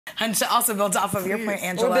And to also build off of your point,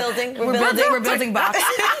 Angela. We're building blocks.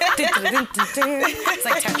 It's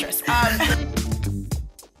like Tetris.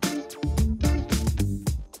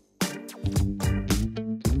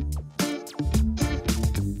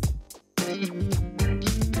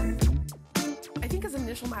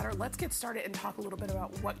 Matter, let's get started and talk a little bit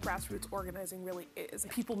about what grassroots organizing really is.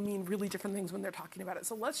 People mean really different things when they're talking about it.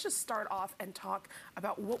 So let's just start off and talk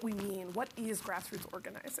about what we mean. What is grassroots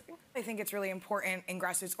organizing? I think it's really important in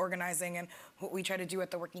grassroots organizing, and what we try to do at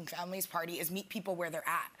the Working Families Party is meet people where they're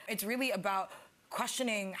at. It's really about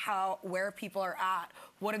questioning where people are at,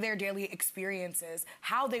 what are their daily experiences,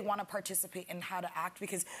 how they want to participate and how to act,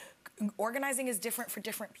 because organizing is different for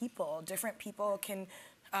different people. Different people can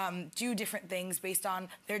do different things based on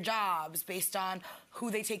their jobs, based on who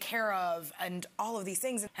they take care of, and all of these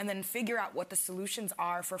things, and then figure out what the solutions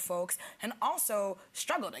are for folks, and also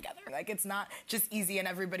struggle together. Like, it's not just easy and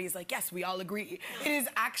everybody's like, yes, we all agree. It is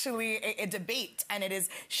actually a debate, and it is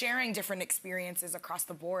sharing different experiences across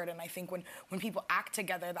the board, and I think when people act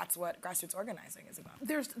together, that's what grassroots organizing is about.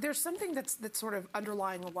 There's something that's sort of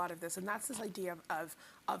underlying a lot of this, and that's this idea of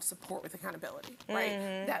support with accountability, right?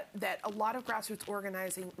 Mm-hmm. That a lot of grassroots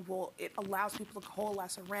organizing it allows people to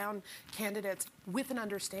coalesce around candidates with an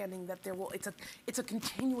understanding that it's a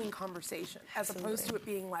continuing conversation, as opposed to it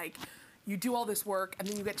being like you do all this work and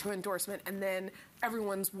then you get to endorsement and then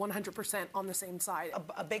everyone's 100% on the same side.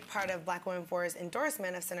 A big part of Black Women For's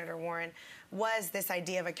endorsement of Senator Warren was this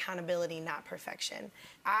idea of accountability, not perfection.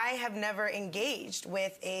 I have never engaged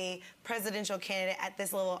with a presidential candidate at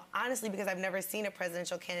this level, honestly, because I've never seen a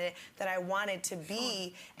presidential candidate that I wanted to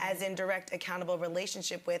be as in direct accountable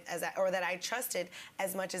relationship with, or that I trusted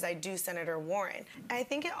as much as I do Senator Warren. And I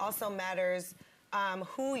think it also matters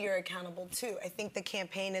who you're accountable to. I think the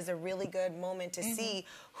campaign is a really good moment to see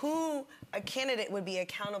who a candidate would be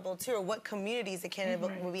accountable to, or what communities a candidate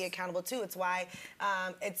would be accountable to. It's why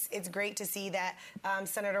it's great to see that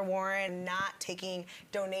Senator Warren not taking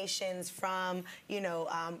donations from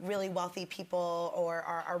really wealthy people, or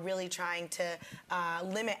are really trying to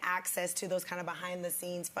limit access to those kind of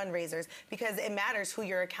behind-the-scenes fundraisers, because it matters who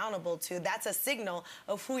you're accountable to. That's a signal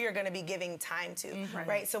of who you're going to be giving time to,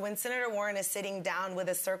 right? So when Senator Warren is sitting down with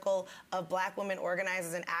a circle of Black women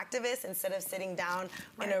organizers and activists, instead of sitting down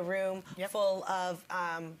in a room full of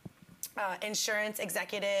insurance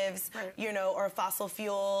executives, or fossil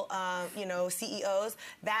fuel, CEOs,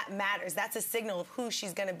 that matters. That's a signal of who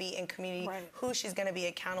she's going to be in community, who she's going to be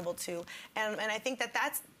accountable to. And I think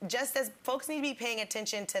that's just as folks need to be paying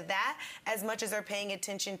attention to that as much as they're paying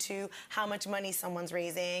attention to how much money someone's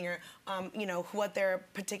raising, or what their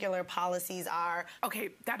particular policies are. Okay,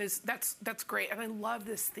 that's great, and I love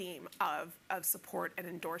this theme of support and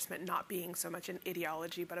endorsement not being so much an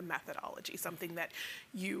ideology but a methodology, something that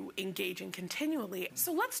you engage in continually.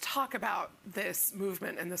 So let's talk about this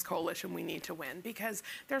movement and this coalition we need to win, because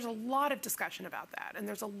there's a lot of discussion about that, and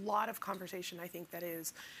there's a lot of conversation, I think, that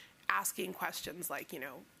is asking questions like,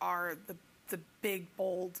 are the big,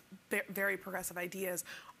 bold, very progressive ideas,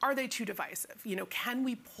 are they too divisive? Can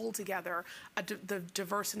we pull together the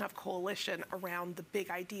diverse enough coalition around the big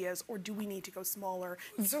ideas, or do we need to go smaller?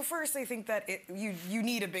 So first, I think that you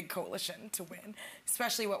need a big coalition to win,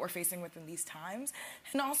 especially what we're facing within these times.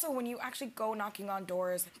 And also, when you actually go knocking on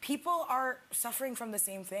doors, people are suffering from the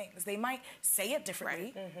same things. They might say it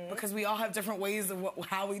differently, because we all have different ways of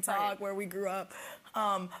how we talk, where we grew up.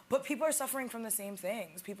 But people are suffering from the same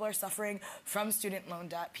things. People are suffering from student loan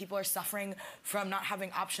debt. People are suffering from not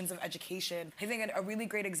having options of education. I think a really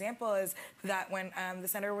great example is that when the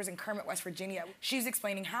senator was in Kermit, West Virginia, she's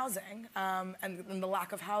explaining housing and the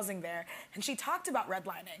lack of housing there. And she talked about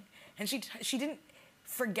redlining. And she didn't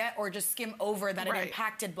forget or just skim over that it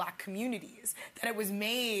impacted Black communities, that it was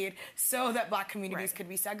made so that Black communities could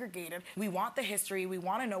be segregated. We want the history, we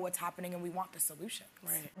want to know what's happening, and we want the solutions.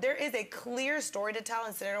 There is a clear story to tell,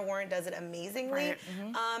 and Senator Warren does it amazingly.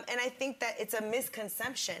 And I think that it's a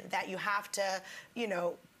misconception that you have to,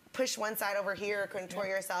 push one side over here or contour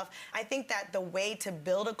yourself. I think that the way to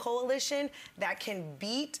build a coalition that can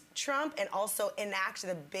beat Trump and also enact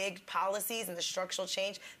the big policies and the structural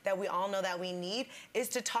change that we all know that we need is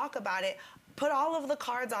to talk about it, put all of the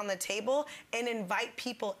cards on the table, and invite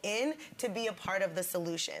people in to be a part of the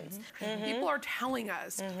solutions. People are telling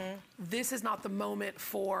us this is not the moment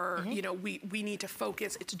for, we need to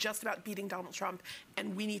focus. It's just about beating Donald Trump,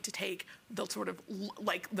 and we need to take the sort of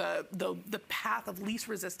like the path of least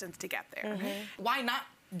resistance to get there. Why not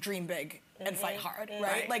dream big and fight hard,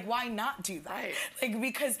 right? Like, why not do that? Right. Like,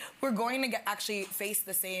 because we're going to actually face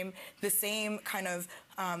the same kind of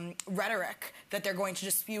rhetoric that they're going to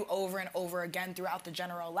just spew over and over again throughout the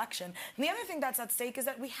general election. And the other thing that's at stake is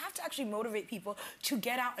that we have to actually motivate people to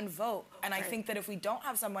get out and vote. And I think that if we don't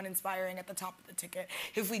have someone inspiring at the top of the ticket,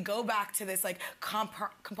 if we go back to this like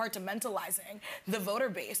compartmentalizing the voter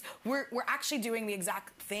base, we're actually doing the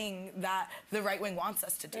exact thing that the right wing wants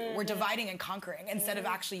us to do. We're dividing and conquering instead of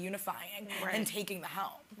actually unifying and taking the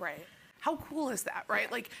helm. Right. How cool is that, right?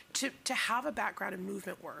 Yeah. Like to have a background in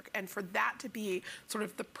movement work and for that to be sort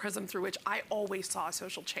of the prism through which I always saw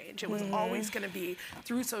social change. It was always going to be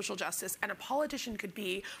through social justice, and a politician could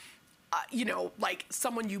be like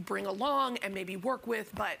someone you bring along and maybe work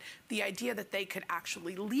with, but the idea that they could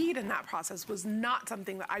actually lead in that process was not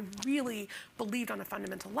something that I really believed on a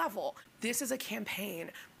fundamental level. This is a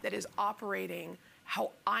campaign that is operating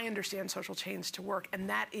how I understand social change to work, and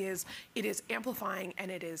that is, it is amplifying and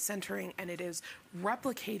it is centering and it is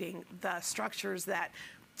replicating the structures that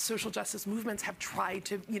social justice movements have tried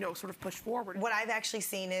to, sort of push forward. What I've actually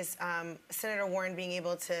seen is Senator Warren being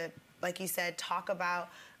able to, like you said, talk about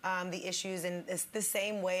the issues in the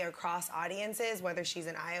same way across audiences, whether she's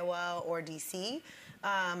in Iowa or D.C.,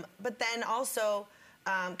 but then also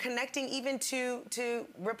connecting even to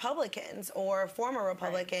Republicans or former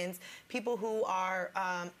Republicans, people who are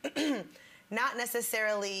not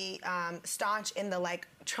necessarily staunch in the like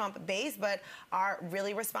Trump base, but are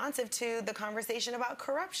really responsive to the conversation about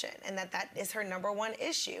corruption, and that is her number one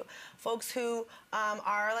issue. Folks who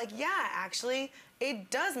are like, yeah, actually, it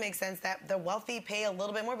does make sense that the wealthy pay a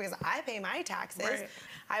little bit more because I pay my taxes. Right.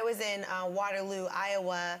 I was in Waterloo,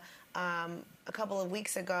 Iowa, a couple of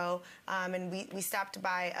weeks ago, and we stopped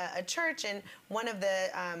by a church, and one of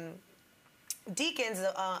the deacons,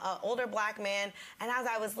 an older black man, and as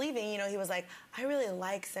I was leaving, he was like, I really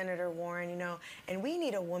like Senator Warren, and we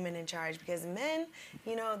need a woman in charge because men,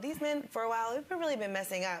 these men for a while, they've really been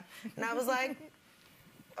messing up. And I was like,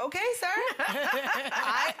 okay, sir.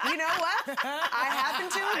 You know what? I happen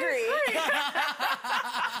to agree.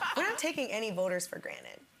 We're not taking any voters for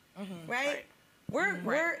granted, right?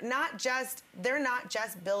 We're not just, they're not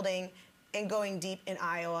just building and going deep in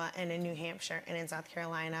Iowa and in New Hampshire and in South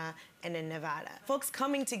Carolina and in Nevada. Folks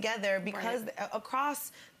coming together because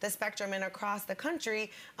across the spectrum and across the country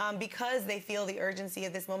because they feel the urgency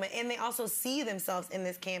of this moment, and they also see themselves in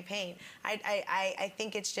this campaign. I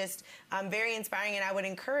think it's just very inspiring, and I would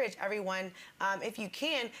encourage everyone, if you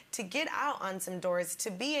can, to get out on some doors, to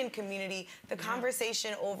be in community. The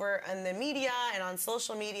conversation over in the media and on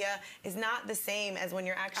social media is not the same as when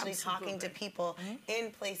you're actually talking to people in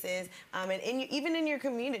places and even in your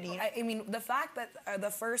community. I mean, the fact that the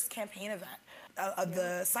first campaign event,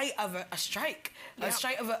 the site of a strike, a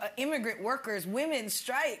strike of immigrant workers, women's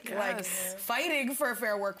strike, like fighting for a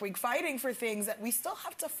fair work week, fighting for things that we still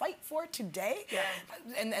have to fight for today,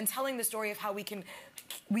 and telling the story of how we can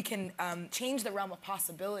change the realm of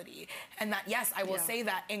possibility. And that, yes, I will say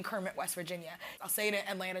that in Kermit, West Virginia. I'll say it in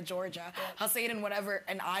Atlanta, Georgia. I'll say it in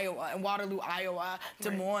in Iowa, in Waterloo, Iowa,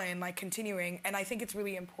 Des Moines, like continuing. And I think it's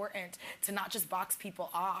really important to not just box people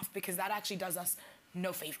off, because that actually does us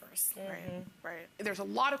no favors. Right. There's a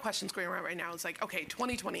lot of questions going around right now. It's like, okay,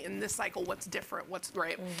 2020, in this cycle, what's different? What's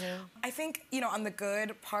right? I think, on the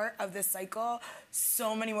good part of this cycle,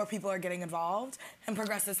 so many more people are getting involved, and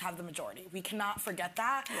progressives have the majority. We cannot forget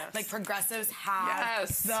that. Like, progressives have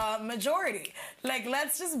the majority. Like,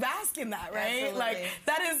 let's just bask in that, right? Absolutely. Like,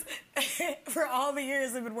 that is, for all the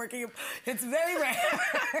years I've been working, it's very rare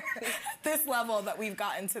at this level that we've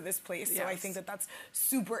gotten to this place. So I think that that's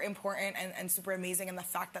super important and super amazing. And the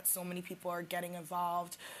fact that so many people are getting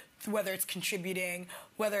involved, whether it's contributing,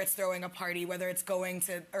 whether it's throwing a party, whether it's going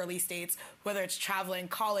to early states, whether it's traveling,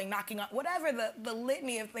 calling, knocking on, whatever the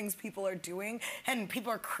litany of things people are doing, and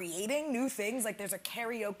people are creating new things. Like, there's a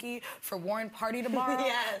karaoke for Warren party tomorrow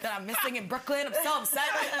that I'm missing in Brooklyn. I'm so upset.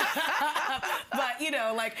 But,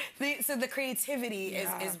 so the creativity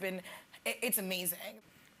has been, it's amazing.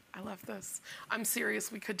 I love this. I'm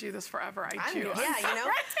serious. We could do this forever. I do.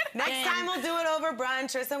 Yeah, Next time we'll do it over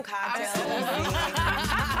brunch or some cocktails.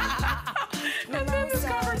 And then this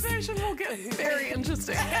conversation will get very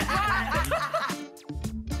interesting.